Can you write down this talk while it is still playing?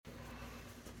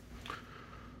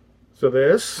So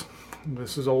this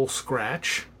is old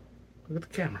Scratch. Look at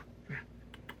the camera.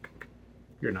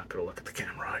 You're not going to look at the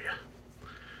camera, are you?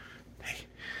 Hey.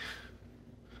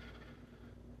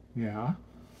 Yeah.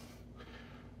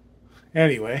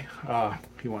 Anyway,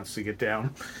 he wants to get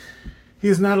down. He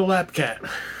is not a lap cat.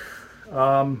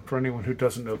 For anyone who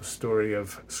doesn't know the story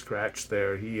of Scratch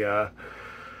there, he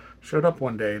showed up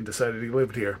one day and decided he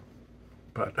lived here.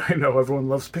 But I know everyone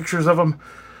loves pictures of him.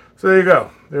 So there you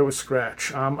go. There was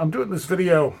Scratch. I'm doing this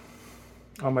video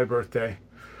on my birthday.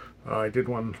 I did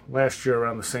one last year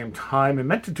around the same time and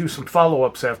meant to do some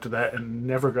follow-ups after that and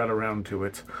never got around to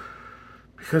it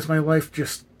because my life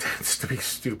just tends to be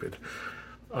stupid.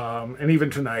 And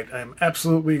even tonight, I'm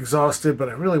absolutely exhausted, but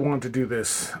I really wanted to do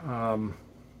this and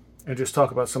just talk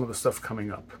about some of the stuff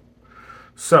coming up.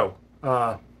 So,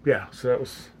 yeah, so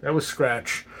that was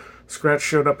Scratch. Scratch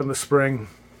showed up in the spring.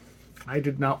 I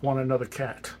did not want another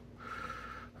cat.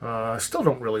 I still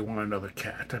don't really want another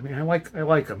cat. I mean, I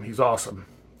like him. He's awesome.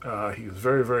 He's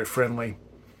very, very friendly.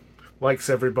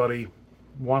 Likes everybody.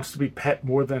 Wants to be pet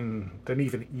more than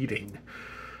even eating,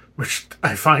 which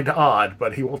I find odd,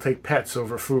 but he will take pets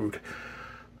over food.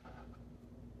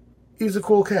 He's a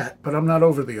cool cat, but I'm not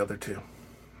over the other two.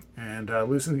 And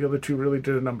losing the other two really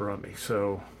did a number on me.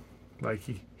 So, like,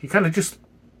 he kind of just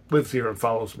lives here and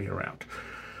follows me around,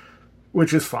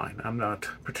 which is fine. I'm not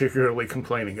particularly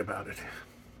complaining about it.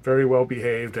 Very well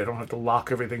behaved. I don't have to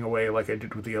lock everything away like I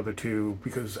did with the other two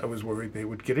because I was worried they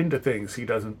would get into things. He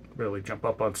doesn't really jump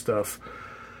up on stuff.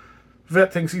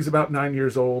 Vet thinks he's about 9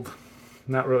 years old.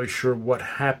 Not really sure what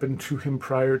happened to him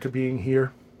prior to being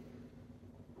here.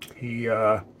 He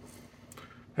has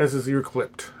his ear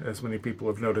clipped, as many people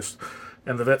have noticed.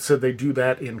 And the vet said they do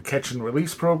that in catch and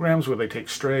release programs where they take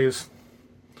strays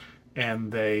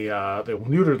and they will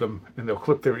neuter them and they'll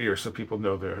clip their ears so people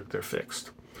know they're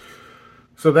fixed.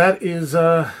 So that is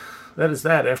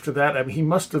that. After that, I mean, he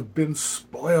must have been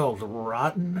spoiled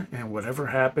rotten, and whatever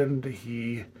happened,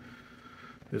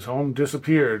 his home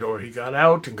disappeared, or he got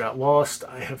out and got lost.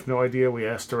 I have no idea. We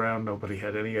asked around. Nobody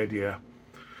had any idea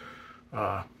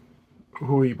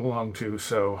who he belonged to.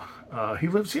 So he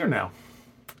lives here now.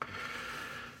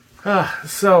 I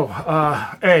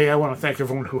want to thank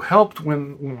everyone who helped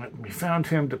when we found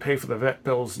him to pay for the vet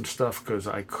bills and stuff, because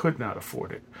I could not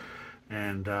afford it.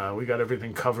 And we got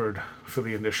everything covered for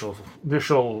the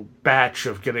initial batch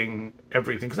of getting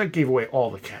everything, because I gave away all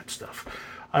the cat stuff.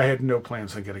 I had no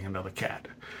plans on getting another cat,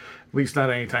 at least not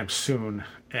anytime soon.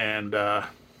 And I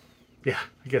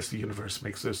guess the universe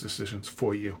makes those decisions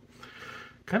for you.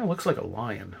 Kind of looks like a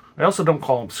lion. I also don't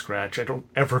call him Scratch. I don't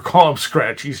ever call him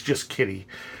Scratch. He's just Kitty.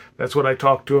 That's what I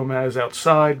talk to him as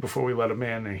outside before we let him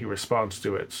in, and he responds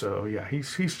to it. So yeah,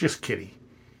 he's just Kitty.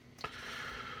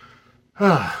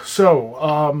 There's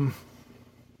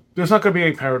not going to be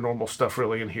any paranormal stuff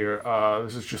really in here.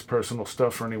 This is just personal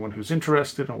stuff for anyone who's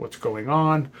interested in what's going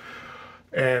on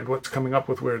and what's coming up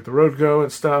with Where Did the Road Go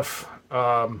and stuff.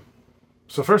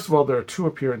 So first of all, there are two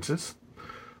appearances,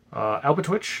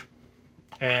 Albatwitch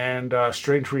and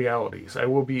Strange Realities. I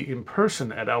will be in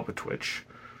person at Albatwitch,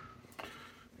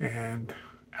 and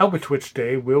Albatwitch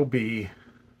Day will be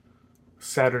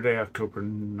Saturday, October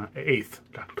 8th.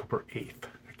 I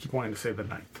keep wanting to say the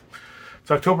 9th. It's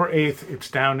October 8th.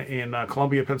 It's down in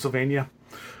Columbia, Pennsylvania.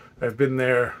 I've been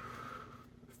there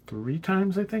 3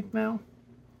 times, I think, now.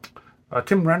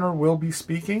 Tim Renner will be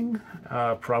speaking,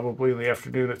 probably in the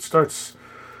afternoon. It starts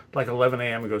like 11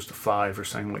 a.m. It goes to 5 or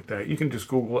something like that. You can just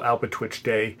Google Albatwitch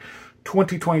Day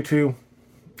 2022.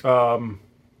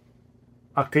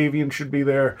 Octavian should be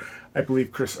there. I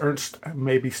believe Chris Ernst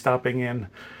may be stopping in.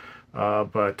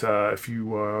 But if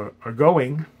you are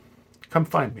going, come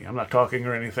find me. I'm not talking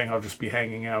or anything. I'll just be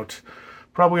hanging out,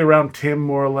 probably around Tim,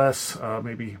 more or less.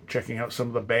 Maybe checking out some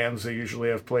of the bands they usually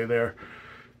have play there.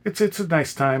 It's a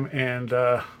nice time and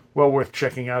well worth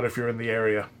checking out if you're in the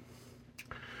area.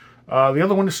 The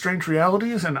other one is Strange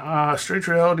Realities, and Strange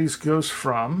Realities goes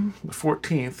from the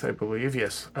 14th, I believe.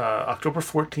 Yes, October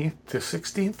 14th to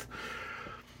 16th.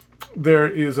 There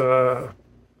is a...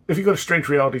 If you go to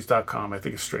strangerealities.com, I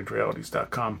think it's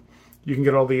strangerealities.com, you can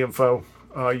get all the info.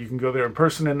 You can go there in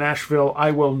person in Nashville.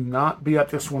 I will not be at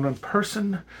this one in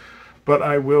person, but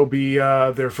I will be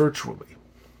there virtually.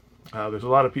 There's a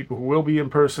lot of people who will be in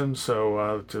person,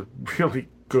 so it's a really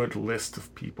good list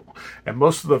of people. And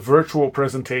most of the virtual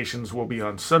presentations will be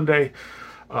on Sunday.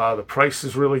 The price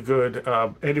is really good.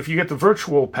 And if you get the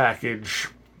virtual package,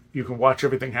 you can watch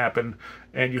everything happen,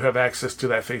 and you have access to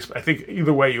that Facebook. I think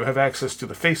either way, you have access to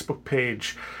the Facebook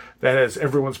page that has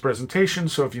everyone's presentation,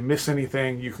 so if you miss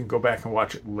anything, you can go back and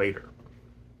watch it later.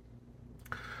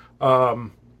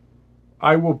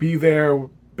 I will be there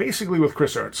basically with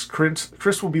Chris Ernst.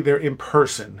 Chris will be there in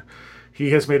person. He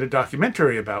has made a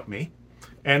documentary about me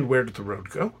and Where Did the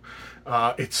Road Go?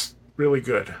 It's really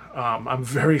good. I'm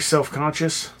very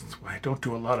self-conscious. That's why I don't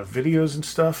do a lot of videos and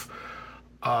stuff.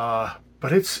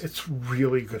 But it's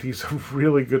really good. He's a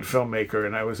really good filmmaker,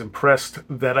 and I was impressed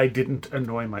that I didn't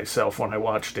annoy myself when I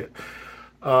watched it.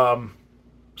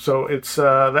 So it's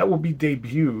that will be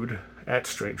debuted at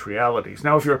Strange Realities.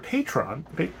 Now, if you're a Patreon,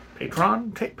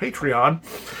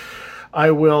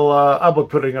 I'll be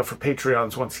putting up for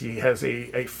Patreons once he has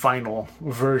a final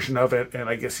version of it, and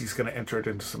I guess he's going to enter it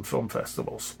into some film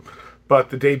festivals. But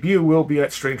the debut will be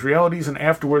at Strange Realities, and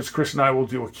afterwards, Chris and I will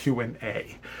do a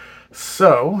Q&A.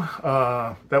 So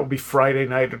that will be Friday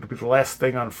night. It'll be the last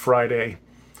thing on Friday,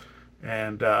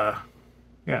 and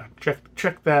yeah,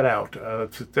 check that out.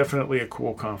 It's definitely a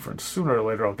cool conference. Sooner or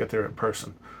later, I'll get there in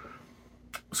person.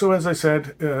 So as I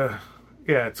said,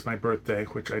 yeah, it's my birthday,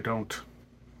 which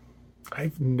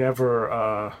I've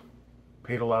never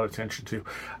paid a lot of attention to.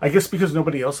 I guess because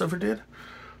nobody else ever did.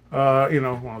 When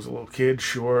I was a little kid,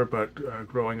 sure, but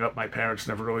growing up, my parents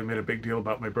never really made a big deal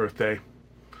about my birthday.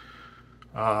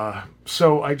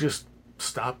 So I just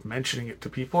stopped mentioning it to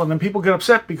people, and then people get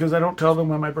upset because I don't tell them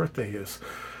when my birthday is.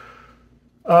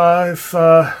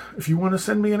 If you want to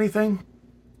send me anything,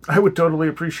 I would totally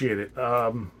appreciate it.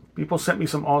 People sent me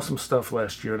some awesome stuff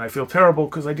last year, and I feel terrible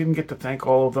because I didn't get to thank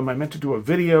all of them. I meant to do a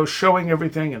video showing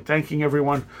everything and thanking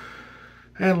everyone,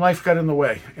 and life got in the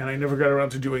way, and I never got around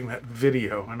to doing that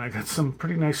video, and I got some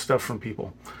pretty nice stuff from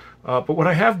people. But what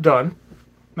I have done,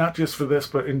 not just for this,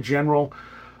 but in general,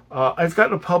 I've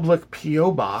got a public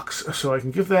P.O. box, so I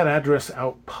can give that address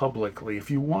out publicly.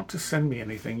 If you want to send me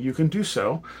anything, you can do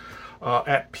so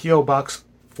at P.O. Box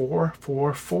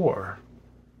 444,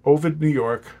 Ovid, New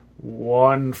York,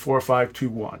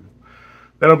 14521.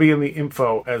 That'll be in the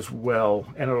info as well,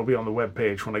 and it'll be on the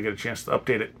webpage when I get a chance to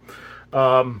update it.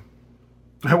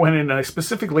 I went in and I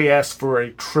specifically asked for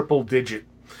a triple digit,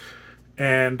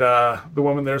 and the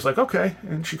woman there's like, okay,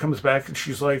 and she comes back and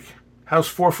she's like, how's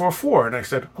 444? And I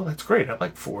said, oh, that's great. I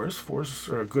like fours. Fours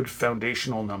are a good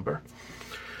foundational number.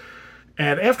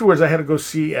 And afterwards, I had to go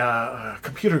see a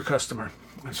computer customer.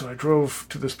 And so I drove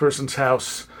to this person's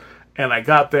house, and I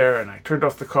got there, and I turned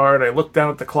off the car, and I looked down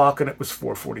at the clock, and it was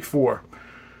 4:44.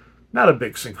 Not a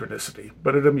big synchronicity,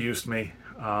 but it amused me.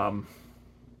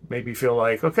 Made me feel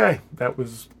like, okay, that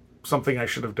was something I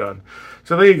should have done.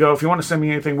 So there you go. If you want to send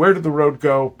me anything, Where Did the Road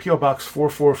Go? P.O. Box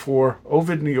 444,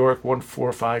 Ovid, New York,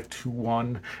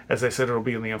 14521. As I said, it'll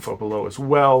be in the info below as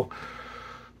well.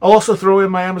 I'll also throw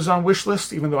in my Amazon wish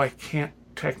list, even though I can't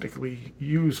technically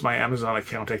use my Amazon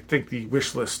account. I think the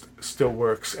wish list still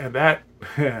works. And that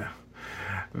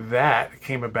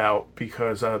came about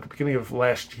because at the beginning of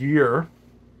last year,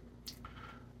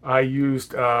 I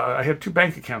had 2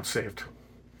 bank accounts saved.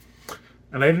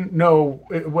 And I didn't know,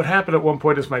 what happened at one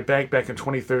point is my bank back in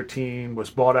 2013 was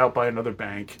bought out by another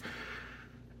bank.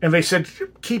 And they said,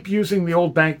 keep using the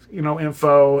old bank,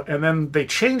 info. And then they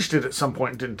changed it at some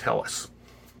point and didn't tell us.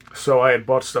 So I had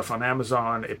bought stuff on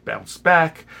Amazon. It bounced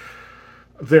back.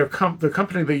 The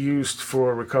company they used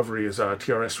for recovery is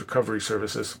TRS Recovery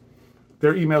Services.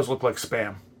 Their emails look like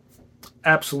spam.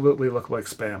 Absolutely look like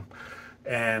spam.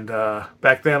 And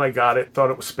back then I got it,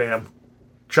 thought it was spam,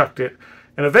 chucked it,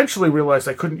 and eventually realized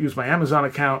I couldn't use my Amazon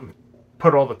account and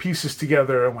put all the pieces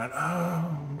together and went,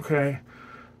 oh, okay.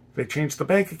 They changed the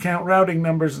bank account routing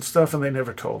numbers and stuff, and they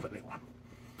never told anyone.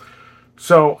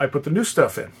 So I put the new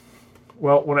stuff in.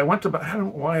 Well, when I went to, I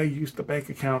don't know why I used the bank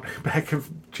account back in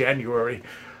January,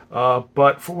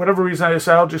 but for whatever reason, I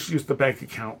decided I'll just use the bank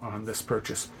account on this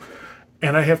purchase.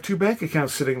 And I have 2 bank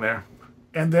accounts sitting there,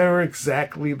 and they're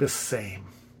exactly the same.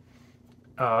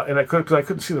 And I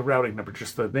couldn't see the routing number,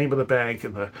 just the name of the bank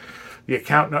and the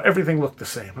account. Now, everything looked the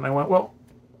same. And I went, well,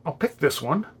 I'll pick this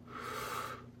one.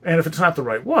 And if it's not the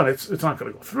right one, it's not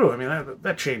going to go through. I mean,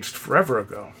 that changed forever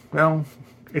ago. Well,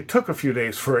 it took a few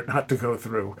days for it not to go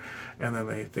through. And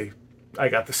then I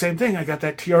got the same thing. I got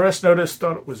that TRS notice,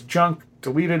 thought it was junk,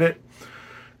 deleted it.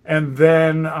 And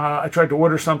then I tried to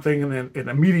order something, and then it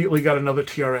immediately got another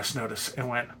TRS notice and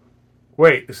went,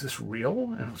 wait, is this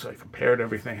real? And so I compared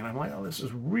everything, and I'm like, oh, this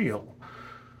is real.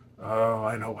 Oh,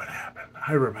 I know what happened.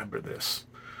 I remember this.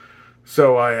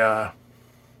 So I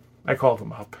called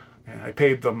them up, and I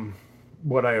paid them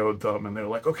what I owed them, and they're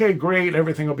like, okay, great,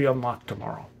 everything will be unlocked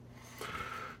tomorrow.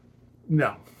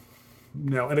 No,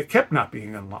 and it kept not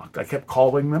being unlocked. I kept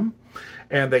calling them,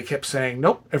 and they kept saying,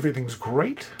 nope, everything's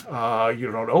great. You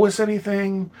don't owe us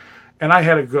anything. And I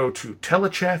had to go to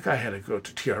Telecheck, I had to go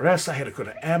to TRS, I had to go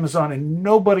to Amazon, and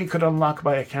nobody could unlock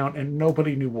my account, and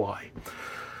nobody knew why.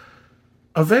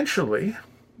 Eventually,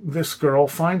 this girl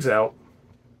finds out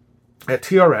at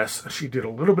TRS, she did a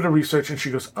little bit of research, and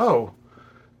she goes, oh,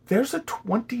 there's a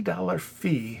 $20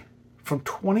 fee from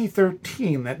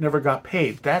 2013 that never got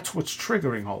paid. That's what's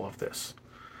triggering all of this.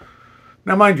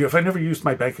 Now, mind you, if I never used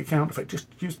my bank account, if I just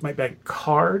used my bank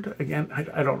card, again,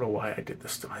 I don't know why I did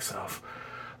this to myself.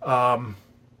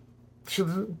 So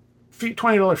the fee,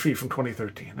 $20 fee from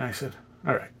 2013. And I said,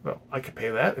 all right, well, I can pay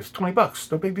that. It's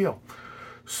 $20, no big deal.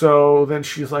 So then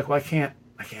she's like, well, I can't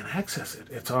access it.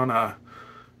 It's on a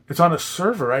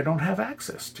server I don't have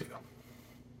access to.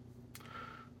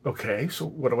 Okay, so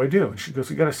what do I do? And she goes,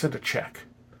 you got to send a check.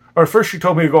 Or first she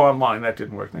told me to go online. That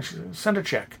didn't work. Then she said, send a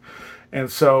check. And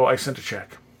so I sent a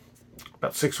check.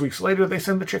 About 6 weeks later, they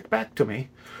send the check back to me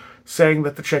saying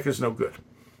that the check is no good,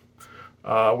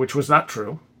 which was not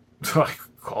true. So I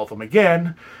call them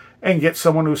again and get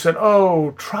someone who said,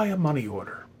 oh, try a money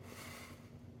order.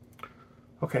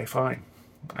 Okay, fine.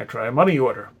 I try a money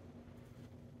order.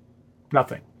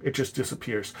 Nothing. It just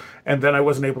disappears. And then I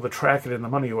wasn't able to track it in the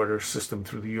money order system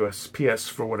through the USPS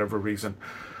for whatever reason.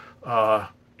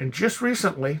 And just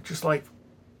recently, just like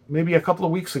maybe a couple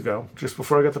of weeks ago, just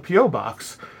before I got the P.O.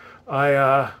 box,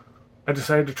 I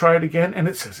decided to try it again, and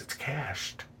it says it's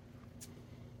cached.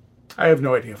 I have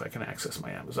no idea if I can access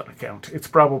my Amazon account. It's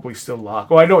probably still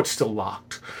locked. Oh, I know it's still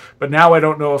locked. But now I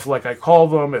don't know if, like, I call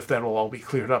them, if that'll all be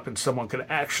cleared up and someone can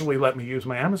actually let me use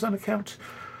my Amazon account.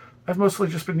 I've mostly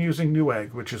just been using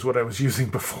Newegg, which is what I was using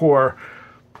before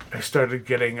I started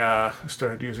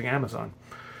using Amazon.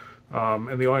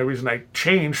 And the only reason I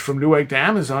changed from Newegg to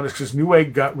Amazon is because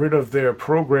Newegg got rid of their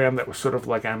program that was sort of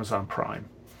like Amazon Prime.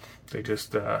 They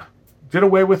just did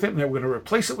away with it, and they were going to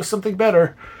replace it with something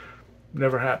better.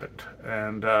 Never happened.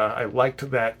 And I liked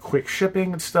that quick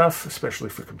shipping and stuff, especially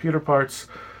for computer parts.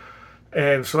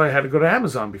 And so I had to go to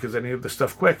Amazon because I needed the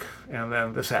stuff quick. And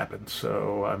then this happened.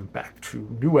 So I'm back to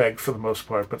Newegg for the most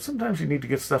part. But sometimes you need to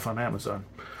get stuff on Amazon.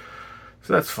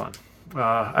 So that's fun.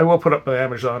 I will put up my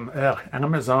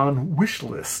Amazon wish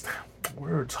list.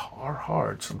 Words are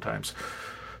hard sometimes.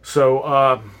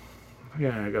 So,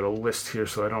 yeah, I got a list here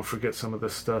so I don't forget some of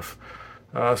this stuff.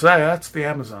 So that's the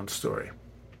Amazon story.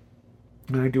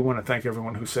 And I do want to thank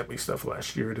everyone who sent me stuff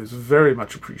last year. It is very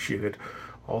much appreciated,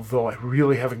 although I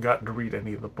really haven't gotten to read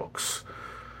any of the books.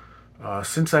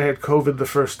 Since I had COVID the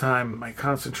first time, my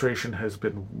concentration has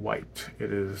been wiped.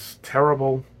 It is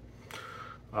terrible.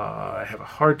 I have a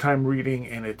hard time reading,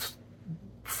 and it's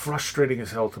frustrating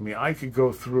as hell to me. I could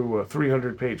go through a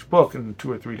 300-page book in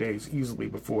 2 or 3 days easily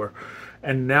before,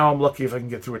 and now I'm lucky if I can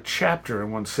get through a chapter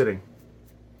in one sitting.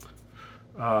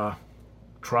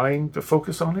 Trying to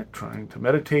focus on it, trying to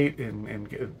meditate,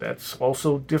 and that's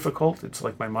also difficult. It's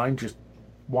like my mind just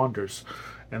wanders,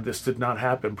 and this did not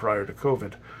happen prior to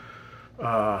COVID.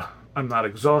 I'm not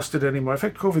exhausted anymore. I've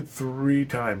had COVID 3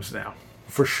 times now,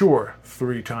 for sure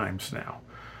 3 times now.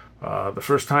 The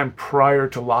first time prior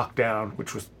to lockdown,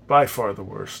 which was by far the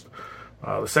worst.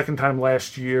 The second time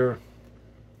last year,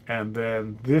 and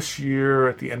then this year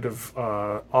at the end of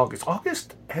August.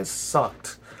 August has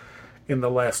sucked in the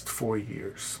last 4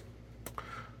 years.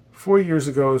 4 years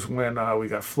ago is when we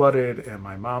got flooded, and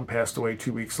my mom passed away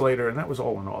 2 weeks later, and that was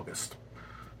all in August.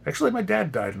 Actually, my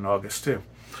dad died in August, too.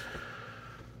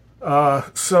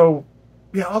 So,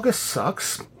 yeah, August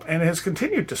sucks, and it has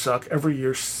continued to suck every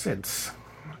year since.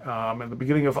 In the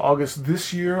beginning of August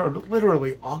this year, or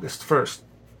literally August 1st,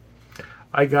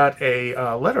 I got a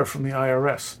letter from the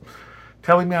IRS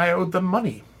telling me I owed them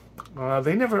money. I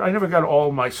never got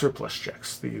all my surplus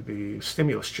checks, the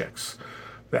stimulus checks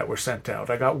that were sent out.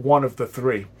 I got one of the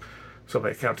 3. So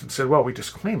my accountant said, well, we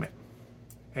just claim it.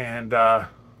 And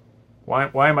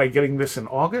why am I getting this in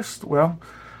August? Well,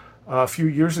 a few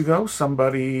years ago,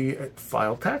 somebody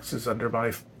filed taxes under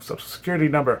my Social Security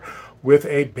number with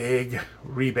a big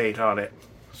rebate on it.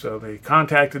 So they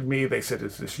contacted me. They said,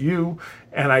 is this you?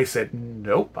 And I said,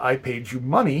 nope, I paid you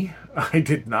money. I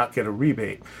did not get a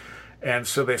rebate. And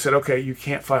so they said, okay, you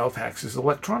can't file taxes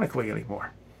electronically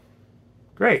anymore.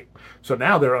 Great. So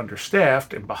now they're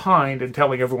understaffed and behind and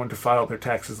telling everyone to file their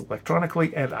taxes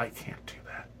electronically, and I can't do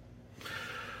that.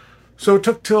 So it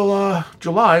took till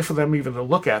July for them even to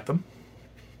look at them.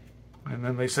 And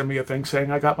then they sent me a thing saying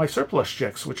I got my surplus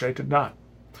checks, which I did not.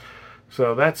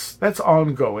 So that's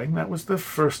ongoing. That was the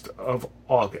 1st of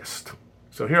August.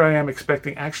 So here I am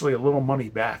expecting actually a little money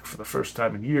back for the first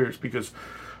time in years, because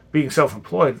being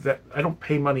self-employed, that I don't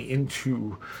pay money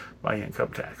into my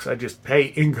income tax. I just pay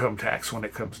income tax when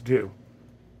it comes due.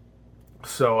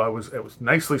 So I was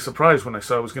nicely surprised when I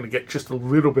saw I was going to get just a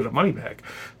little bit of money back,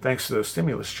 thanks to those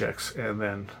stimulus checks, and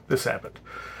then this happened.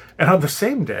 And on the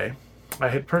same day, I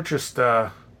had purchased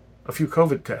a few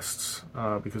COVID tests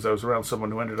because I was around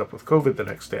someone who ended up with COVID the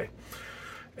next day.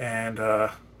 And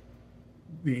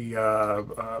the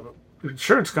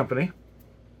insurance company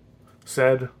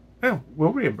said, "Oh,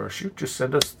 we'll reimburse you. Just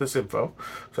send us this info."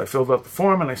 So I filled out the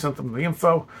form and I sent them the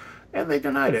info, and they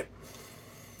denied it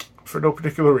for no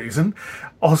particular reason.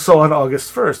 Also on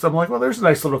August 1st, I'm like, well, there's a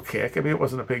nice little kick. I mean, it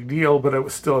wasn't a big deal, but it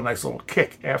was still a nice little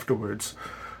kick afterwards.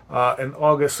 In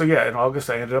August, in August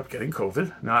I ended up getting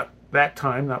COVID. Not that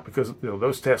time, not because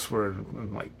those tests were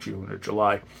in like June or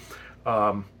July.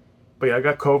 But yeah, I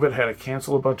got COVID, had to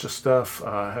cancel a bunch of stuff,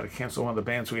 had to cancel one of the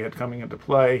bands we had coming into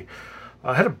play.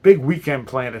 I had a big weekend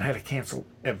planned and had to cancel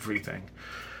everything.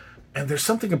 And there's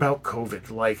something about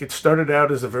COVID. Like, it started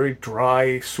out as a very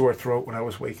dry, sore throat when I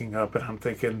was waking up, and I'm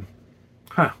thinking,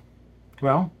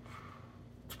 well,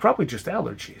 it's probably just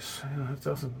allergies.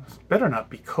 It better not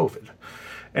be COVID.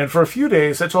 And for a few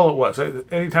days, that's all it was.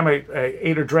 Anytime I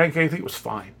ate or drank anything, it was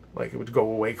fine. Like, it would go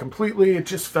away completely. It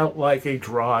just felt like a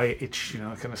dry itch,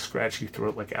 kind of scratchy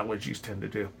throat like allergies tend to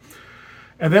do.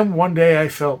 And then one day I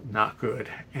felt not good.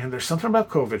 And there's something about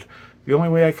COVID. The only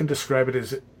way I can describe it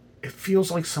is it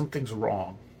feels like something's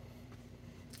wrong.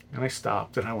 And I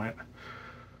stopped and I went,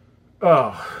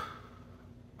 oh,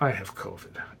 I have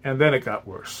COVID. And then it got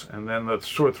worse. And then the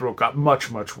sore throat got much,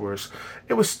 much worse.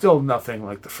 It was still nothing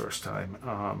like the first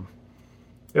time.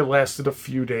 It lasted a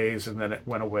few days and then it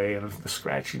went away, and the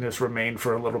scratchiness remained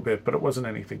for a little bit, but it wasn't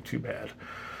anything too bad.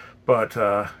 But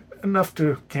enough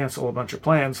to cancel a bunch of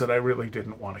plans that I really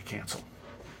didn't want to cancel.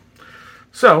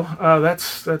 So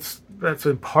that's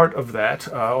in part of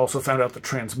that. I also found out the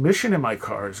transmission in my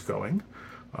car is going.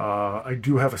 I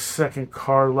do have a second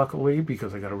car, luckily,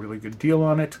 because I got a really good deal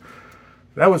on it.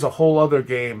 That was a whole other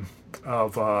game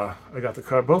of I got the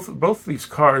car. Both these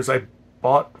cars I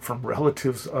bought from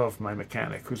relatives of my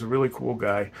mechanic, who's a really cool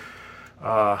guy.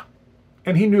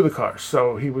 And he knew the car.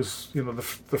 So he was,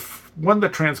 the one the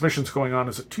transmission's going on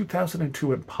is a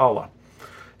 2002 Impala.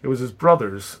 It was his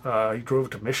brother's. He drove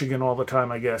it to Michigan all the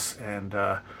time, I guess. And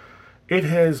it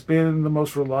has been the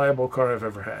most reliable car I've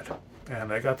ever had.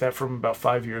 And I got that from about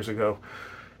 5 years ago.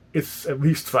 It's at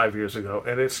least 5 years ago.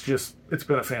 And it's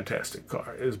been a fantastic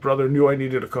car. His brother knew I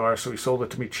needed a car, so he sold it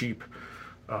to me cheap.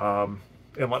 And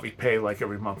let me pay like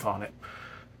every month on it.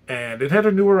 And it had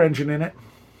a newer engine in it.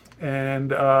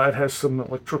 And it has some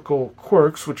electrical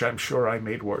quirks, which I'm sure I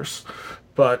made worse.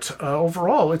 But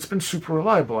overall, it's been super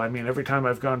reliable. I mean, every time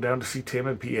I've gone down to see Tim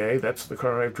in PA, that's the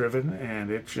car I've driven. And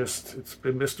it's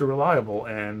been Mr. Reliable.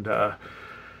 And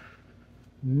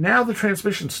now the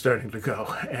transmission's starting to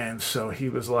go. And so he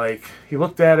was like, he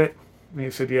looked at it and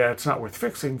he said, yeah, it's not worth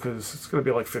fixing because it's going to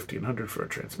be like $1,500 for a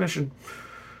transmission.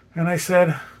 And I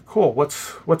said, cool,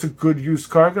 what's a good used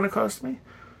car going to cost me?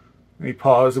 And he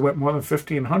paused. It went more than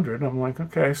 $1,500. I'm like,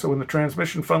 okay, so when the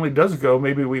transmission finally does go,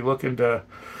 maybe we look into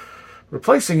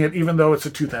replacing it, even though it's a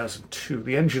 2002.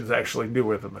 The engine's actually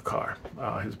newer than the car.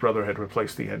 His brother had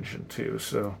replaced the engine too,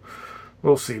 so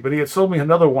we'll see. But he had sold me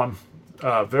another one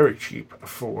very cheap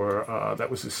for, that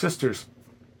was his sister's.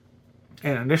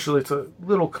 And initially it's a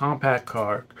little compact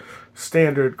car,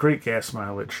 standard, great gas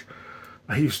mileage.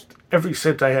 I used every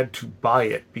cent I had to buy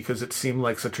it because it seemed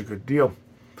like such a good deal.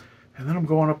 And then I'm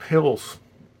going up hills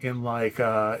in like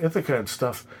Ithaca and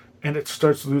stuff, and it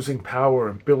starts losing power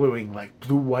and billowing like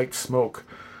blue-white smoke.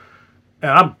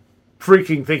 And I'm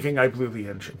freaking thinking I blew the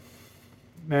engine.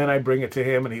 And I bring it to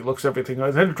him, and he looks everything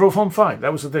over. Then it drove home fine.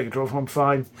 That was the thing. It drove home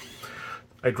fine.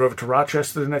 I drove it to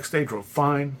Rochester the next day, drove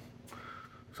fine.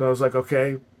 So I was like,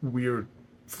 okay, weird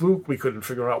fluke. We couldn't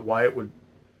figure out why it would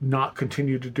not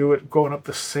continue to do it. Going up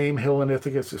the same hill in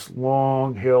Ithaca, it's this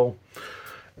long hill.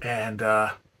 And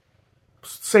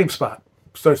same spot.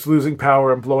 Starts losing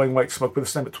power and blowing white smoke, but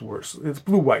this time it's worse. It's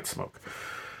blue-white smoke.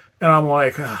 And I'm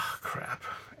like, oh, crap.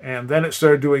 And then it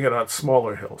started doing it on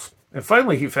smaller hills. And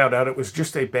finally he found out it was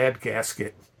just a bad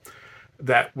gasket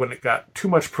that when it got too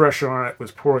much pressure on it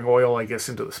was pouring oil, I guess,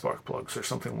 into the spark plugs or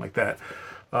something like that.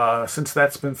 Since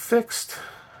that's been fixed,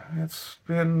 it's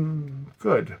been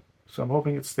good. So I'm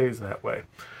hoping it stays that way.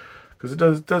 Because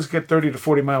it does get 30 to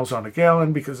 40 miles on a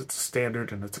gallon because it's a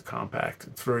standard and it's a compact.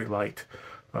 It's very light.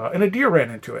 And a deer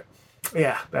ran into it.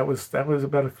 Yeah, that was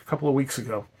about a couple of weeks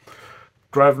ago.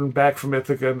 Driving back from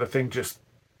Ithaca, and the thing just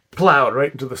plowed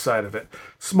right into the side of it.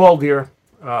 Small deer,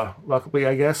 luckily,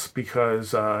 I guess,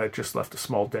 because it just left a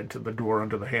small dent in the door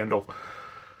under the handle.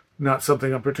 Not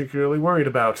something I'm particularly worried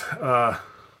about.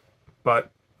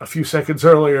 But a few seconds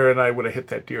earlier, and I would have hit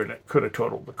that deer, and it could have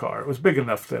totaled the car. It was big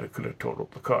enough that it could have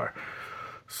totaled the car.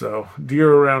 So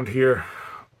deer around here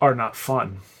are not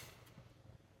fun.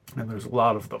 And there's a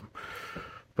lot of them.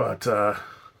 But,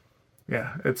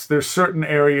 Yeah, there's certain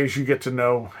areas you get to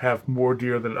know have more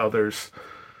deer than others.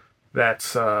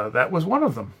 That was one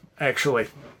of them, actually.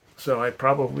 So I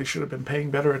probably should have been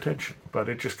paying better attention, but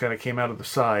it just kind of came out of the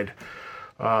side.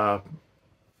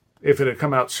 If it had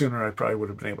come out sooner, I probably would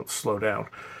have been able to slow down.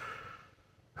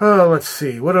 Let's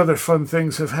see. What other fun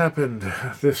things have happened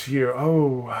this year?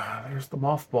 Oh, there's the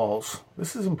mothballs.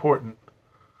 This is important.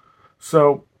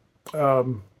 So,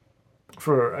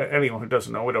 for anyone who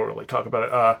doesn't know, we don't really talk about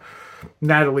it.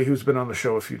 Natalie, who's been on the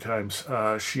show a few times,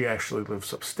 she actually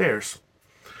lives upstairs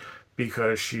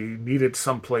because she needed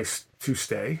someplace to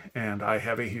stay, and I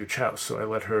have a huge house, so I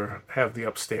let her have the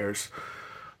upstairs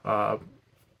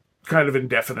kind of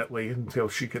indefinitely until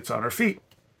she gets on her feet.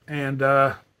 And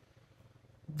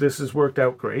this has worked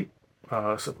out great.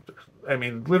 I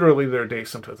mean, literally, there are days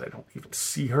sometimes I don't even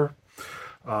see her.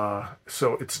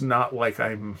 So it's not like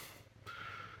I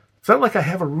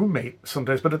have a roommate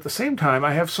sometimes, but at the same time,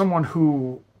 I have someone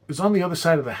who is on the other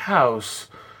side of the house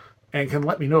and can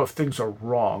let me know if things are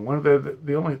wrong.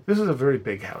 This is a very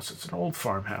big house. It's an old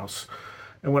farmhouse.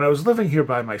 And when I was living here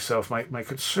by myself, my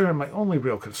only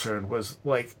real concern was,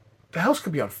 like, the house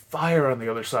could be on fire on the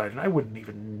other side, and I wouldn't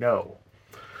even know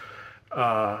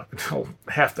until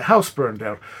half the house burned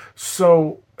down.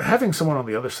 So having someone on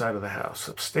the other side of the house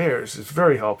upstairs is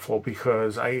very helpful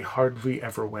because I hardly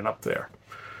ever went up there.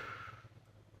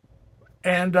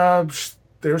 And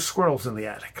there's squirrels in the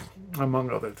attic,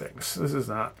 among other things. This is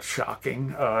not shocking,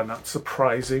 not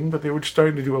surprising, but they were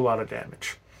starting to do a lot of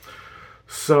damage.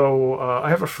 So I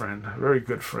have a friend, a very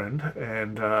good friend,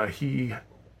 and he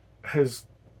has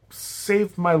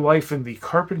saved my life in the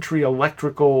carpentry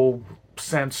electrical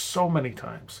sense so many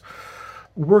times.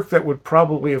 Work that would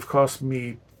probably have cost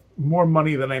me more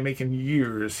money than I make in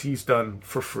years, he's done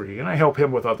for free. And I help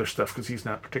him with other stuff because he's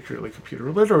not particularly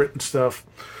computer literate and stuff.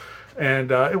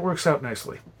 And it works out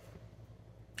nicely.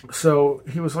 So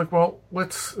he was like, well,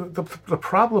 the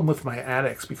problem with my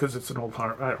attics, because it's an old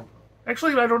farm, I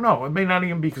don't know. It may not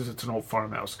even be because it's an old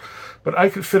farmhouse. But I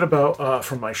could fit about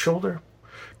from my shoulder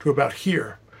to about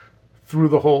here through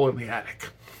the hole in the attic.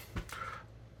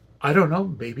 I don't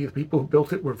know. Maybe the people who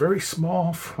built it were very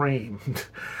small framed.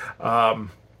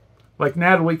 Like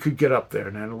Natalie could get up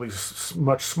there. Natalie's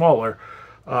much smaller.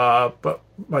 But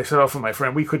myself and my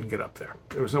friend, we couldn't get up there.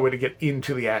 There was no way to get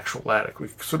into the actual attic. We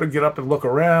could sort of get up and look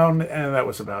around, and that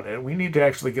was about it. We need to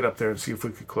actually get up there and see if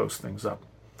we could close things up.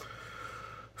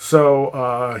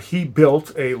 So he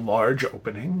built a large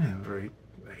opening.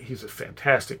 He's a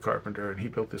fantastic carpenter, and he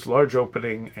built this large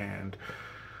opening, and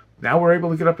now we're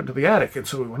able to get up into the attic. And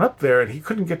so we went up there, and he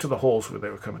couldn't get to the holes where they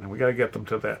were coming in. We got to get them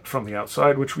to that from the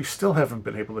outside, which we still haven't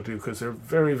been able to do because they're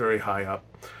very, very high up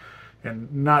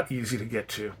and not easy to get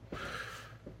to.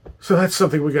 So that's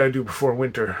something we got to do before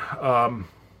winter.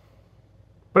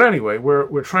 But anyway,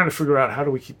 we're trying to figure out how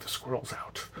do we keep the squirrels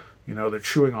out. You know, they're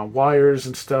chewing on wires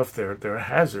and stuff. They're a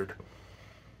hazard.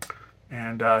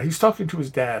 And he's talking to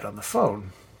his dad on the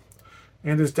phone.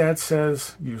 And his dad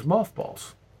says, use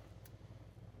mothballs.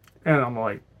 And I'm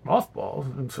like, mothballs?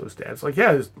 And so his dad's like,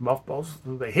 yeah, mothballs.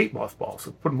 They hate mothballs.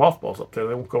 So put mothballs up there.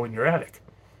 They won't go in your attic.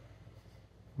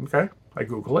 Okay, I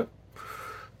Google it.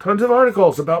 Tons of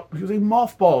articles about using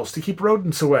mothballs to keep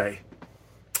rodents away.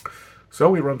 So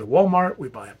we run to Walmart. We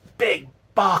buy a big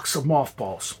box of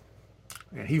mothballs.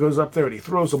 And he goes up there and he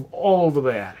throws them all over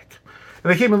the attic.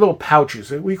 And they came in little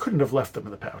pouches. We couldn't have left them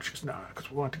in the pouches, no,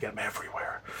 because we wanted to get them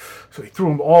everywhere. So he threw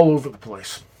them all over the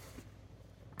place.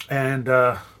 And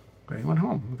he went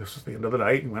home. This was the end of the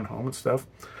night. He went home and stuff.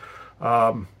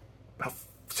 About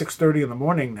 6:30 in the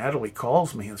morning, Natalie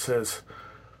calls me and says,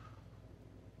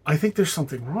 I think there's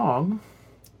something wrong.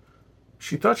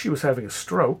 She thought she was having a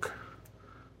stroke.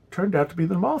 Turned out to be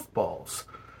the mothballs.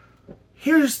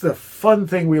 Here's the fun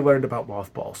thing we learned about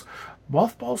mothballs.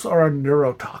 Mothballs are a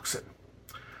neurotoxin.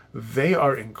 They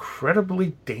are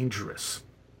incredibly dangerous.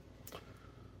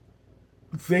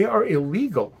 They are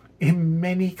illegal in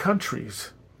many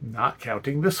countries, not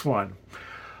counting this one.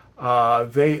 So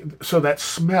that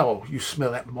smell, you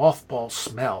smell that mothball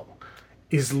smell,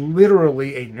 is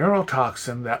literally a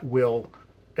neurotoxin that will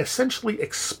essentially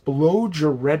explode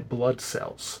your red blood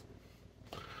cells.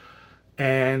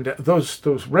 And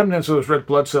those remnants of those red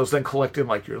blood cells then collect in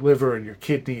like your liver and your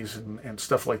kidneys and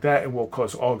stuff like that, and will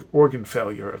cause organ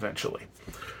failure eventually.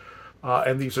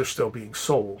 And these are still being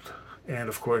sold. And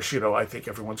of course, I think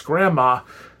everyone's grandma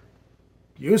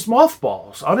used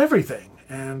mothballs on everything.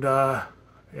 And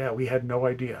we had no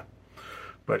idea.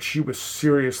 But she was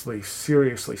seriously,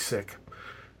 seriously sick.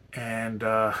 And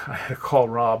I had to call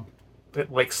Rob at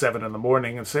like 7 in the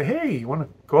morning and say, hey, you want to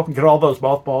go up and get all those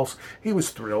mothballs? He was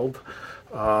thrilled.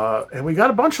 And we got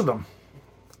a bunch of them.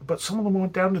 but some of them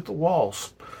went down to the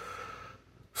walls.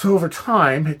 So over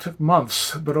time, it took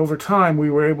months, but over time we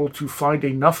were able to find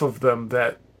enough of them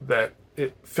that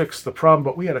it fixed the problem.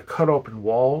 But we had to cut open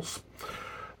walls.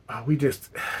 We just,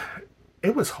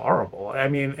 it was horrible. I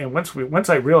mean, and once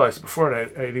I realized before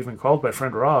I'd even called my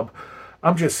friend Rob,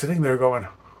 I'm just sitting there going,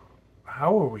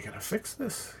 how are we going to fix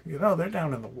this? You know, they're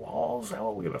down in the walls. How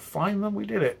are we going to find them? We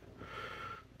did it.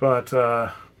 But,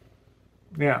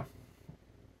 yeah,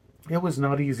 it was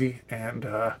not easy and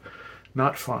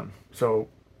not fun. So,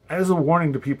 as a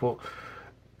warning to people,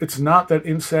 it's not that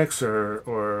insects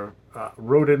or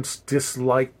rodents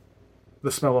dislike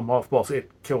the smell of mothballs.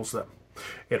 It kills them.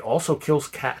 It also kills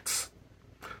cats.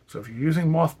 So if you're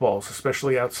using mothballs,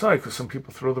 especially outside, because some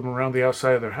people throw them around the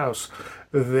outside of their house,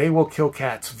 they will kill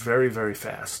cats very, very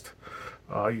fast.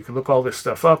 You can look all this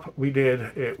stuff up. We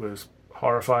did. It was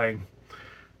horrifying.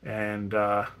 And,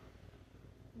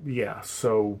 yeah,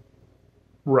 so,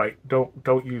 right,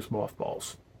 don't use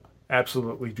mothballs.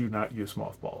 Absolutely do not use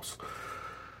mothballs.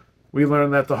 We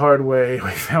learned that the hard way.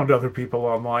 We found other people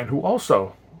online who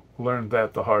also learned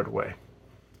that the hard way.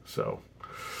 So,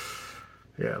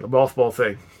 yeah, the mothball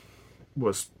thing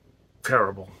was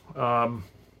terrible.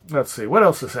 Let's see, what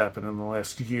else has happened in the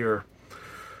last year?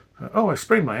 I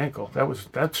sprained my ankle.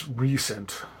 That's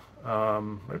recent.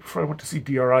 Right before I went to see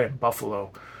DRI in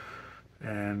Buffalo,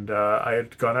 and I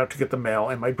had gone out to get the mail,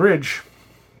 and my bridge,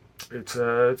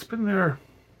 it's been there.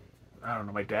 I don't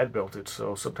know. My dad built it,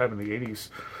 so sometime in the '80s.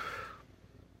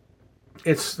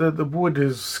 It's the wood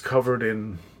is covered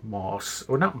in moss,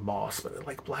 or not moss, but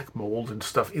like black mold and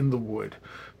stuff in the wood.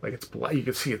 Like it's black. You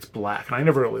can see it's black, and I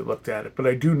never really looked at it, but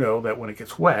I do know that when it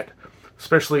gets wet,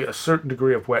 especially a certain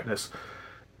degree of wetness,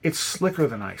 it's slicker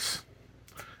than ice.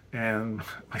 And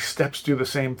my steps do the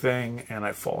same thing, and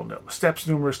I've fallen down the steps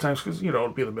numerous times because, it'll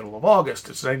be the middle of August,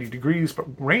 it's 90 degrees, but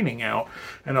raining out,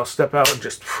 and I'll step out and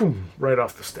just boom, right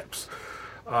off the steps.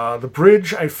 The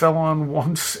bridge I fell on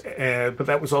once, but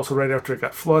that was also right after it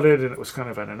got flooded, and it was kind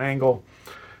of at an angle,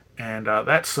 and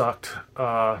that sucked.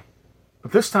 But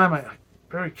this time I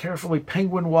very carefully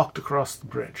penguin walked across the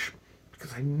bridge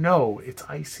because I know it's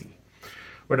icy.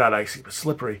 Or not icy, but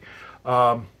slippery.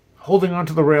 Holding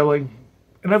onto the railing,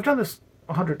 and I've done this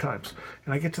 100 times,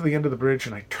 and I get to the end of the bridge,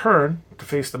 and I turn to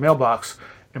face the mailbox,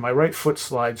 and my right foot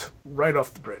slides right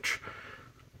off the bridge.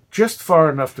 Just far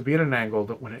enough to be at an angle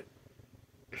that when it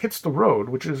hits the road,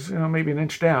 which is, maybe an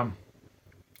inch down,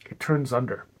 it turns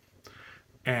under.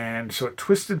 And so it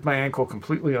twisted my ankle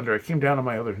completely under. I came down on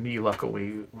my other knee,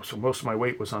 luckily, so most of my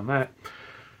weight was on that.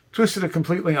 Twisted it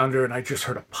completely under, and I just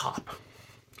heard a pop.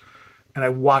 And I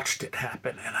watched it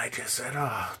happen, and I just said,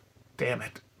 oh, damn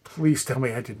it. Please tell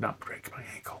me I did not break my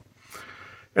ankle.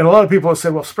 And a lot of people have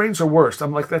said, well, sprains are worse.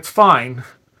 I'm like, that's fine.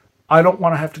 I don't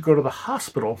want to have to go to the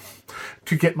hospital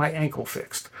to get my ankle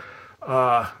fixed.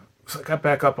 So I got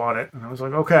back up on it, and I was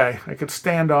like, okay, I could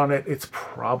stand on it. It's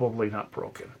probably not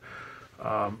broken.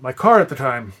 My car at the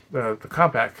time, the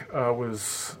Compact,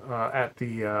 was at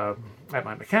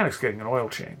my mechanic's getting an oil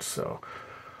change. So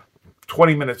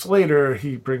 20 minutes later,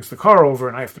 he brings the car over,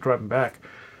 and I have to drive him back.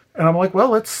 And I'm like, well,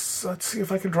 let's see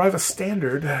if I can drive a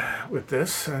standard with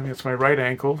this. I mean, it's my right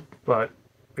ankle, but,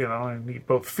 I need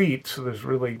both feet, so let's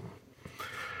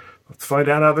find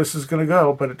out how this is going to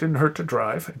go. But it didn't hurt to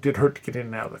drive. It did hurt to get in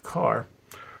and out of the car.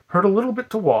 Hurt a little bit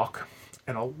to walk,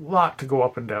 and a lot to go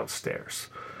up and down stairs.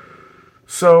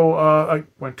 So I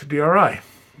went to DRI,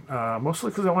 mostly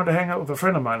because I wanted to hang out with a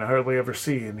friend of mine I hardly ever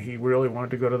see, and he really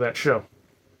wanted to go to that show.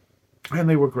 And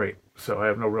they were great, so I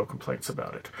have no real complaints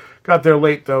about it. Got there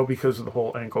late, though, because of the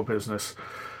whole ankle business.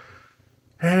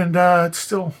 And it's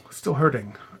still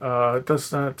hurting.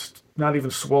 It's not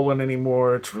even swollen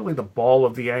anymore. It's really the ball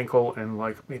of the ankle and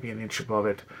like maybe an inch above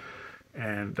it.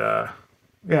 And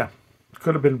yeah,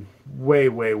 could have been way,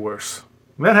 way worse.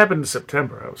 And that happened in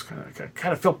September. I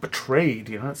kind of felt betrayed.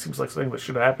 It seems like something that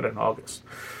should have happened in August.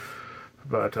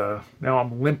 But now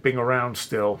I'm limping around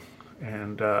still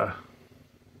and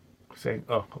saying,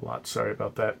 oh, a lot. Sorry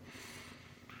about that.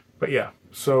 But yeah,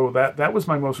 so that was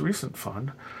my most recent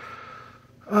fun.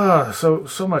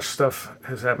 So much stuff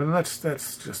has happened. That's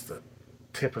just the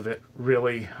tip of it,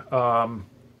 really.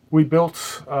 We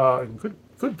built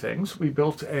good things. We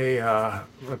built a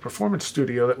performance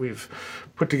studio that we've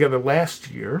put together last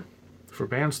year for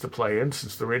bands to play in,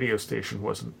 since the radio station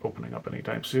wasn't opening up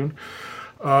anytime soon.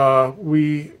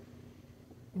 We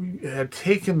had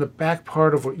taken the back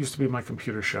part of what used to be my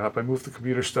computer shop. I moved the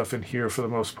computer stuff in here for the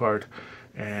most part,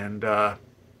 and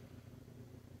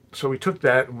so we took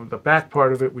that, and with the back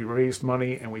part of it, we raised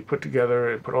money, and we put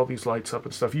together and put all these lights up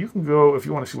and stuff. You can go, if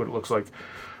you want to see what it looks like,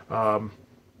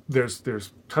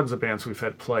 there's tons of bands we've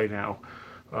had play now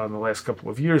in the last couple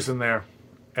of years in there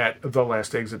at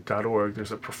thelastexit.org.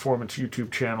 There's a performance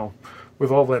YouTube channel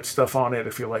with all that stuff on it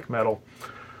if you like metal.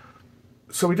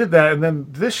 So we did that, and then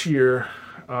this year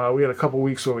we had a couple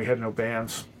weeks where we had no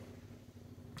bands.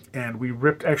 And we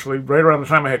ripped, actually, right around the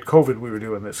time I had COVID, we were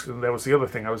doing this. And that was the other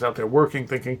thing. I was out there working,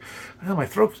 thinking, oh, my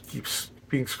throat keeps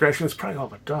being scratchy. It's probably all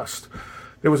the dust.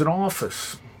 There was an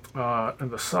office on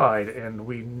the side, and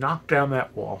we knocked down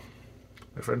that wall.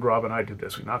 My friend Rob and I did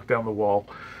this. We knocked down the wall,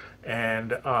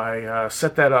 and I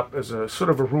set that up as a sort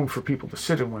of a room for people to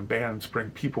sit in when bands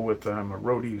bring people with them, or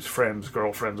roadies, friends,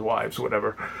 girlfriends, wives,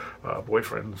 whatever,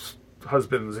 boyfriends,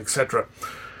 husbands, etc.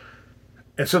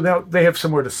 And so now they have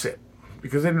somewhere to sit,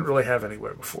 because they didn't really have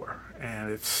anywhere before.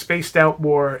 And it's spaced out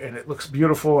more, and it looks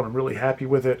beautiful, and I'm really happy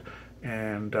with it.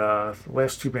 And the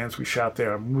last two bands we shot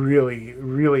there, I'm really,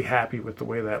 really happy with the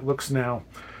way that looks now.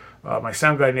 My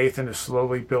sound guy Nathan is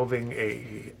slowly building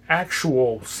a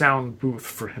actual sound booth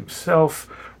for himself.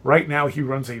 Right now he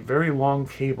runs a very long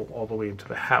cable all the way into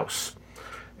the house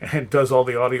and does all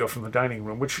the audio from the dining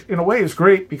room, which in a way is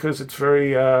great because it's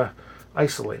very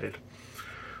isolated.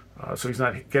 So he's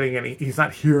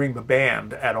not hearing the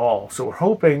band at all. So we're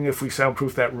hoping if we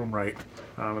soundproof that room right,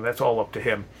 and that's all up to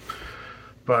him.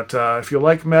 But if you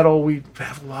like metal, we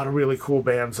have a lot of really cool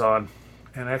bands on.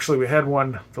 And actually we had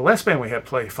one, the last band we had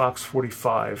play, Fox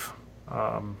 45.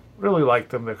 Really liked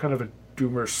them. They're kind of a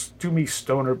doomy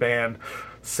stoner band,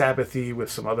 Sabbathy with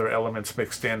some other elements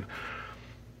mixed in.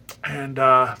 And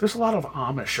there's a lot of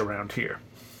Amish around here.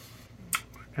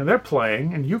 And they're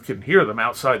playing, and you can hear them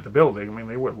outside the building. I mean,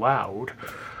 they were loud.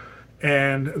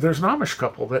 And there's an Amish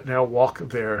couple that now walk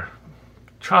their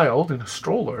child in a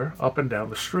stroller up and down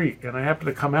the street. And I happened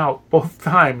to come out both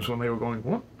times when they were going,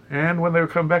 whoop, and when they were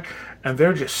coming back. And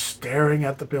they're just staring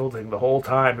at the building the whole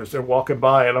time as they're walking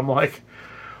by. And I'm like,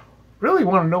 really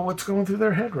want to know what's going through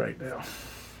their head right now.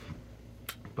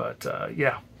 But,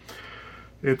 yeah,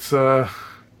 it's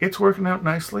working out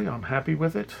nicely. I'm happy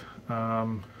with it.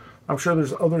 I'm sure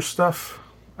there's other stuff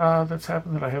that's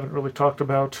happened that I haven't really talked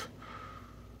about.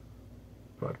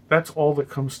 But that's all that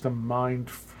comes to mind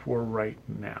for right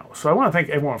now. So I want to thank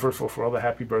everyone, first of all, for all the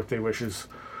happy birthday wishes.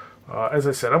 As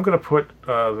I said, I'm going to put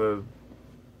the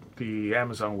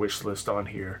Amazon wish list on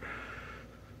here.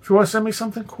 If you want to send me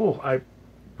something, cool. I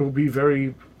will be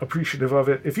very appreciative of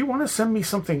it. If you want to send me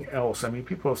something else, I mean,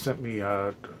 people have sent me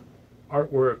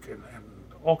artwork and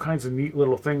all kinds of neat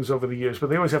little things over the years,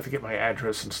 but they always have to get my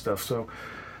address and stuff. So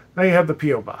now you have the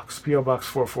P.O. Box, P.O. Box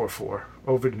 444,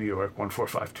 Ovid, New York,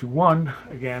 14521.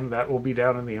 Again, that will be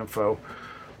down in the info.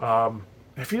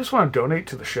 If you just want to donate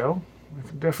to the show, I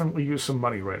can definitely use some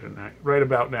money right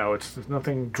about now. There's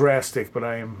nothing drastic, but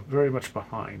I am very much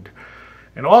behind.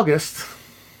 And August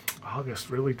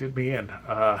really did me in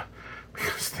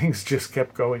because things just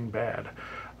kept going bad.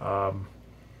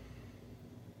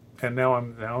 And now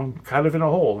I'm kind of in a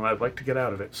hole, and I'd like to get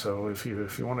out of it. So if you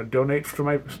want to donate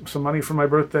some money for my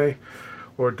birthday,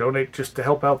 or donate just to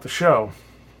help out the show,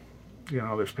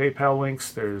 there's PayPal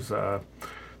links, there's the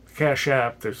Cash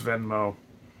App, there's Venmo.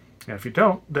 And if you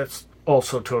don't, that's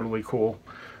also totally cool.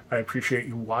 I appreciate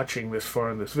you watching this far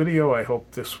in this video. I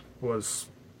hope this was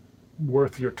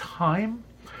worth your time.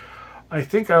 I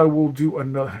think I will do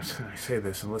another. I say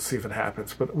this, and let's see if it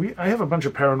happens. But I have a bunch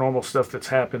of paranormal stuff that's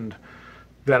happened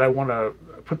that I want to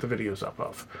put the videos up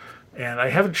of. And I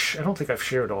don't think I've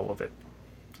shared all of it.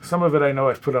 Some of it I know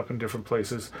I've put up in different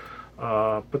places.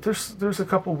 But there's a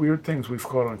couple weird things we've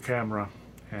caught on camera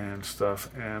and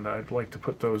stuff. And I'd like to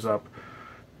put those up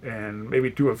and maybe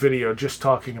do a video just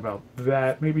talking about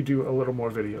that. Maybe do a little more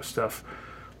video stuff.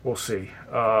 We'll see.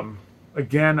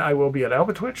 Again, I will be at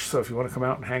Albatwitch. So if you want to come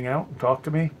out and hang out and talk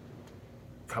to me,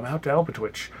 come out to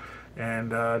Albatwitch.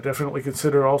 And definitely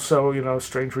consider also,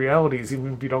 Strange Realities.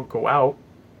 Even if you don't go out,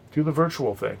 do the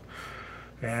virtual thing.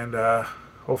 And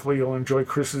hopefully you'll enjoy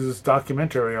Chris's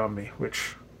documentary on me,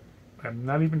 which I'm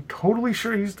not even totally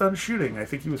sure he's done shooting. I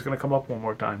think he was going to come up one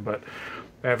more time, but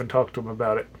I haven't talked to him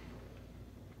about it.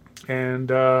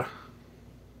 And,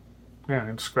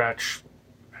 and Scratch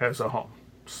has a home.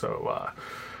 So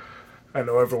I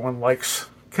know everyone likes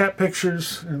cat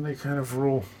pictures, and they kind of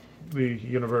rule the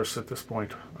universe at this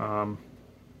point.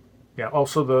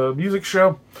 Also the music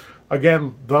show,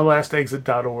 again,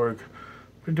 thelastexit.org.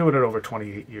 Been doing it over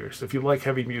 28 years. If you like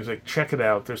heavy music, check it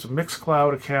out. There's a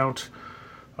Mixcloud account.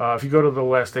 If you go to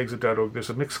thelastexit.org, there's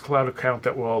a Mixcloud account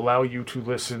that will allow you to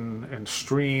listen and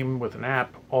stream with an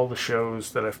app all the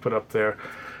shows that I've put up there.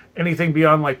 Anything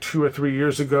beyond like 2 or 3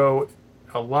 years ago,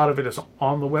 a lot of it is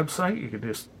on the website. You can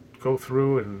just go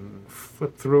through and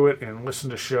flip through it and listen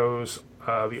to shows.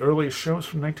 The earliest show was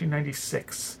from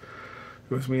 1996.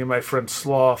 It was me and my friend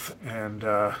Sloth, and it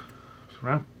was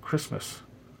around Christmas,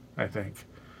 I think.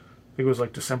 I think it was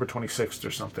like December 26th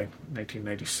or something,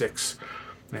 1996.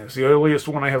 And it's the earliest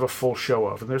one I have a full show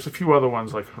of. And there's a few other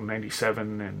ones like from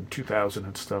 97 and 2000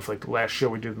 and stuff. Like the last show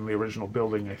we did in the original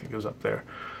building, I think it was up there.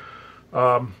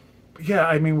 Yeah,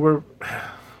 I mean,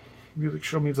 music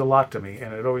show means a lot to me,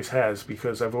 and it always has,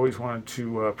 because I've always wanted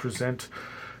to present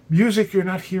music you're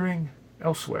not hearing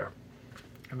elsewhere.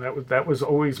 And that was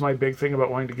always my big thing about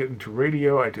wanting to get into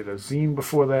radio. I did a zine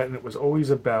before that, and it was always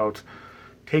about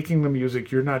taking the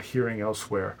music you're not hearing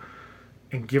elsewhere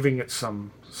and giving it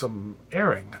some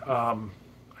airing.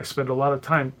 I spend a lot of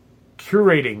time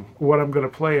curating what I'm going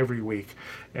to play every week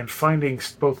and finding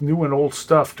both new and old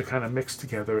stuff to kind of mix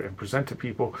together and present to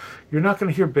people. You're not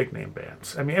going to hear big name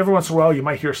bands. I mean, every once in a while you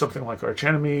might hear something like Arch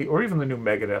Enemy or even the new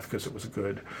Megadeth, because it was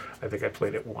good. I think I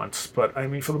played it once. But I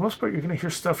mean, for the most part, you're going to hear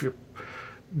stuff you're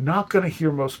not going to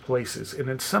hear most places, and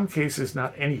in some cases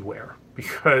not anywhere,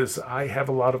 because I have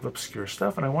a lot of obscure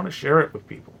stuff and I want to share it with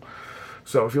people.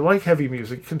 So if you like heavy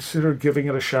music, consider giving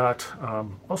it a shot.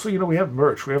 Also, we have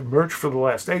merch. We have merch for The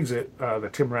Last Exit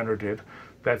that Tim Renner did.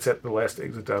 That's at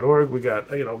thelastexit.org. We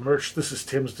got, merch. This is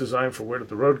Tim's design for Where Did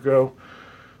the Road Go?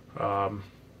 And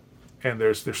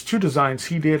there's 2 designs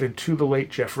he did and 2 the late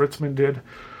Jeff Ritzman did.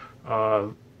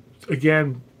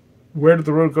 Again,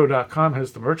 wheredidtheroadgo.com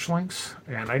has the merch links.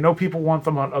 And I know people want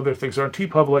them on other things. They're on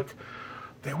TeePublic.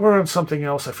 They were on something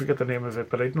else. I forget the name of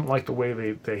it, but I didn't like the way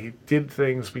they did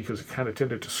things because it kind of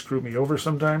tended to screw me over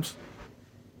sometimes.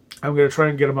 I'm going to try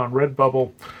and get them on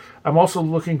Redbubble. I'm also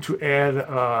looking to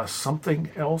add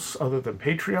something else other than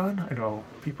Patreon. I know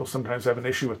people sometimes have an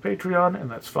issue with Patreon,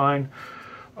 and that's fine.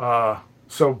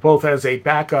 So both as a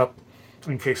backup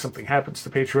in case something happens to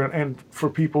Patreon, and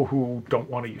for people who don't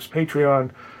want to use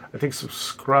Patreon, I think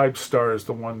Subscribestar is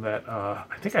the one that I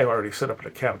think I already set up an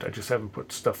account. I just haven't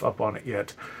put stuff up on it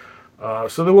yet.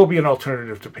 So there will be an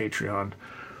alternative to Patreon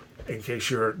in case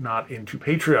you're not into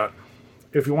Patreon.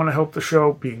 If you want to help the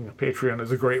show, being a Patreon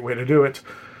is a great way to do it.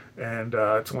 And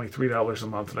it's only $3 a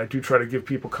month. And I do try to give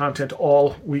people content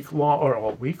all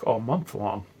month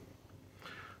long.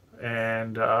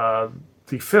 And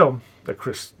the film that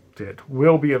Chris did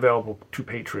will be available to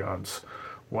Patreons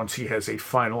once he has a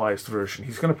finalized version.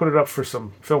 He's going to put it up for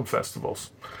some film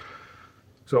festivals.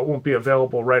 So it won't be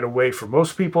available right away for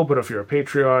most people, but if you're a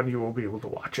Patreon, you will be able to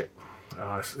watch it.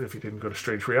 If you didn't go to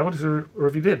Strange Realities, or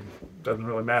if you did, doesn't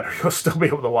really matter. You'll still be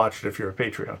able to watch it if you're a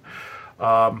Patreon.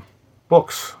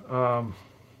 Books.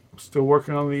 Still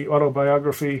working on the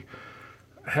autobiography.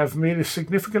 Have made a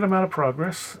significant amount of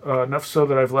progress, enough so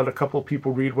that I've let a couple of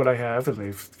people read what I have, and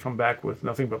they've come back with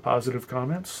nothing but positive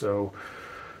comments. So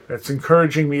that's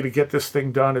encouraging me to get this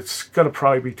thing done. It's going to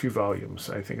probably be 2 volumes.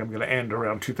 I think I'm going to end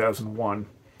around 2001,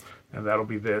 and that'll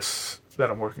be this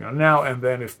that I'm working on now. And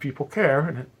then if people care,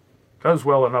 and it does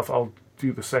well enough, I'll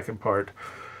do the second part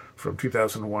from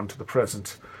 2001 to the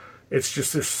present. It's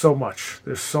just, there's so much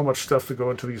stuff to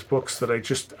go into these books that I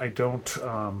don't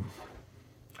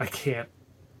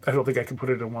think I can put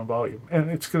it in 1 volume. And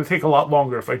it's going to take a lot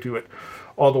longer if I do it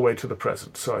all the way to the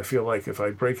present. So I feel like if I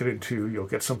break it in 2, you'll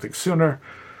get something sooner,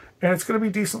 and it's going to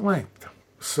be decent length.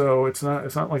 So it's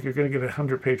not like you're going to get a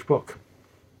 100-page book.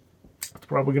 It's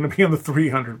probably going to be in the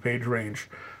 300-page range.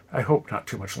 I hope not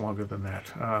too much longer than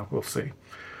that. We'll see.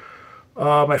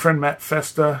 My friend Matt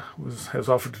Festa has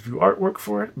offered to do artwork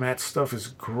for it. Matt's stuff is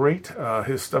great.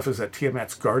 His stuff is at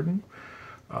Tiamat's Garden,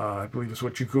 I believe is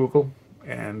what you Google.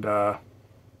 And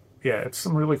it's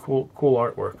some really cool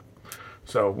artwork.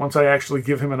 So once I actually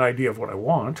give him an idea of what I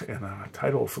want and a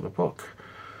title for the book,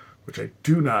 which I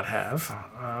do not have,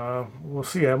 we'll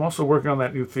see. I'm also working on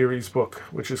that new theories book,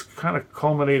 which is kind of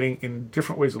culminating in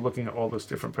different ways of looking at all this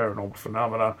different paranormal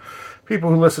phenomena. People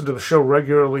who listen to the show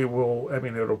regularly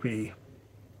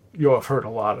you'll have heard a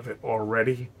lot of it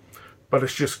already, but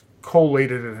it's just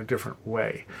collated in a different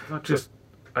way. Not just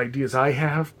ideas I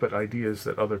have, but ideas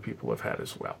that other people have had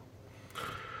as well.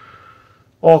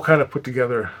 All kind of put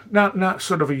together, not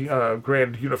sort of a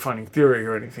grand unifying theory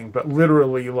or anything, but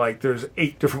literally like there's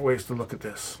 8 different ways to look at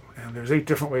this, and there's 8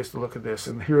 different ways to look at this,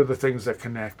 and here are the things that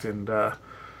connect, and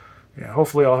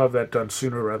hopefully I'll have that done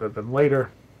sooner rather than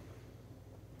later.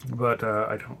 But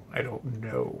I don't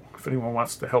know. If anyone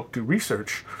wants to help do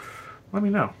research, let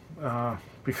me know,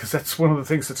 because that's one of the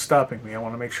things that's stopping me. I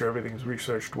want to make sure everything's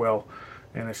researched well,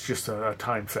 and it's just a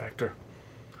time factor.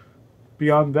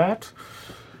 Beyond that,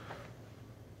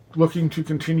 looking to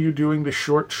continue doing the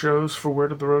short shows for Where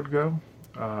Did the Road Go?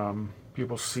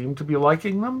 People seem to be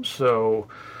liking them, so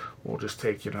we'll just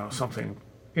take, something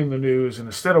in the news, and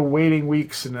instead of waiting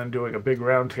weeks and then doing a big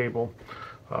roundtable,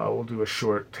 we'll do a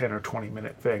short 10 or 20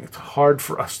 minute thing. It's hard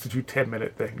for us to do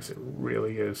 10-minute things. It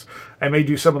really is. I may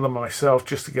do some of them myself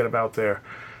just to get them out there,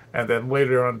 and then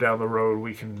later on down the road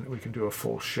we can do a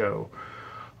full show,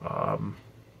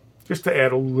 just to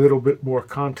add a little bit more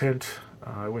content.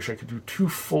 I wish I could do 2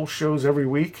 full shows every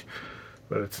week,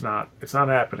 but it's not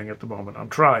happening at the moment. I'm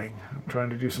trying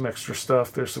to do some extra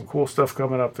stuff. There's some cool stuff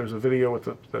coming up. There's a video with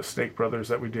the Snake Brothers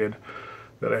that we did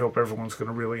that I hope everyone's going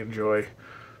to really enjoy.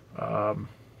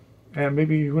 And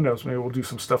maybe, who knows, maybe we'll do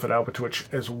some stuff at Alba Twitch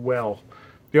as well.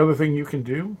 The other thing you can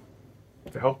do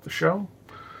to help the show,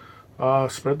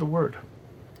 spread the word.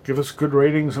 Give us good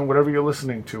ratings on whatever you're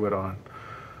listening to it on.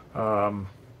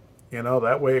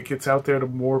 That way it gets out there to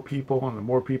more people, and the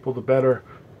more people, the better.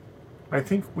 I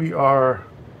think we are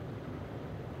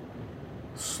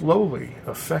slowly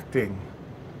affecting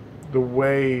the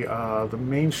way the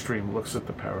mainstream looks at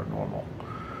the paranormal.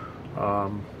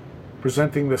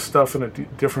 Presenting this stuff in a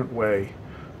different way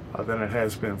than it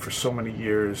has been for so many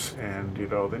years. And,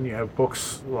 then you have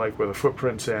books like Where the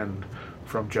Footprints End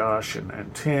from Josh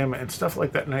and Tim and stuff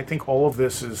like that. And I think all of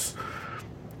this is,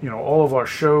 all of our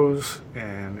shows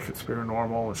and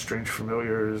Conspiranormal and Strange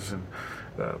Familiars and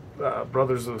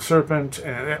Brothers of the Serpent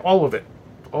and all of it.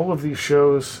 All of these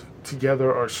shows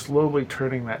together are slowly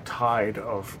turning that tide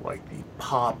of like the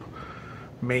pop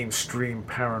mainstream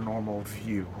paranormal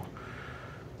view.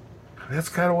 That's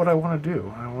kind of what I want to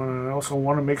do. I also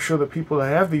want to make sure that people that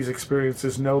have these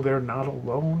experiences know they're not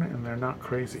alone and they're not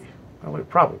crazy. Well, they're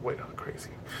probably not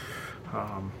crazy.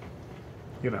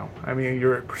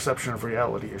 Your perception of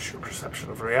reality is your perception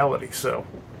of reality. So,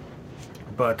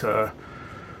 but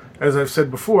as I've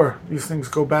said before, these things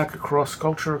go back across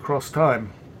culture, across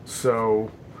time.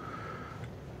 So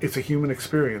it's a human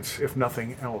experience, if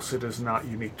nothing else. It is not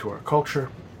unique to our culture,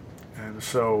 and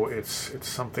so it's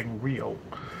something real.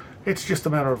 It's just a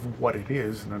matter of what it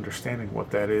is and understanding what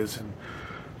that is and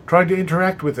trying to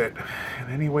interact with it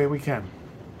in any way we can.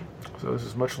 So this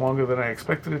is much longer than I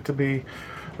expected it to be.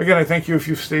 Again, I thank you if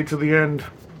you've stayed to the end,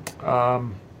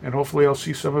 and hopefully I'll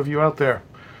see some of you out there,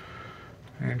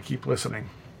 and keep listening.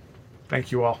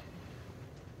 Thank you all.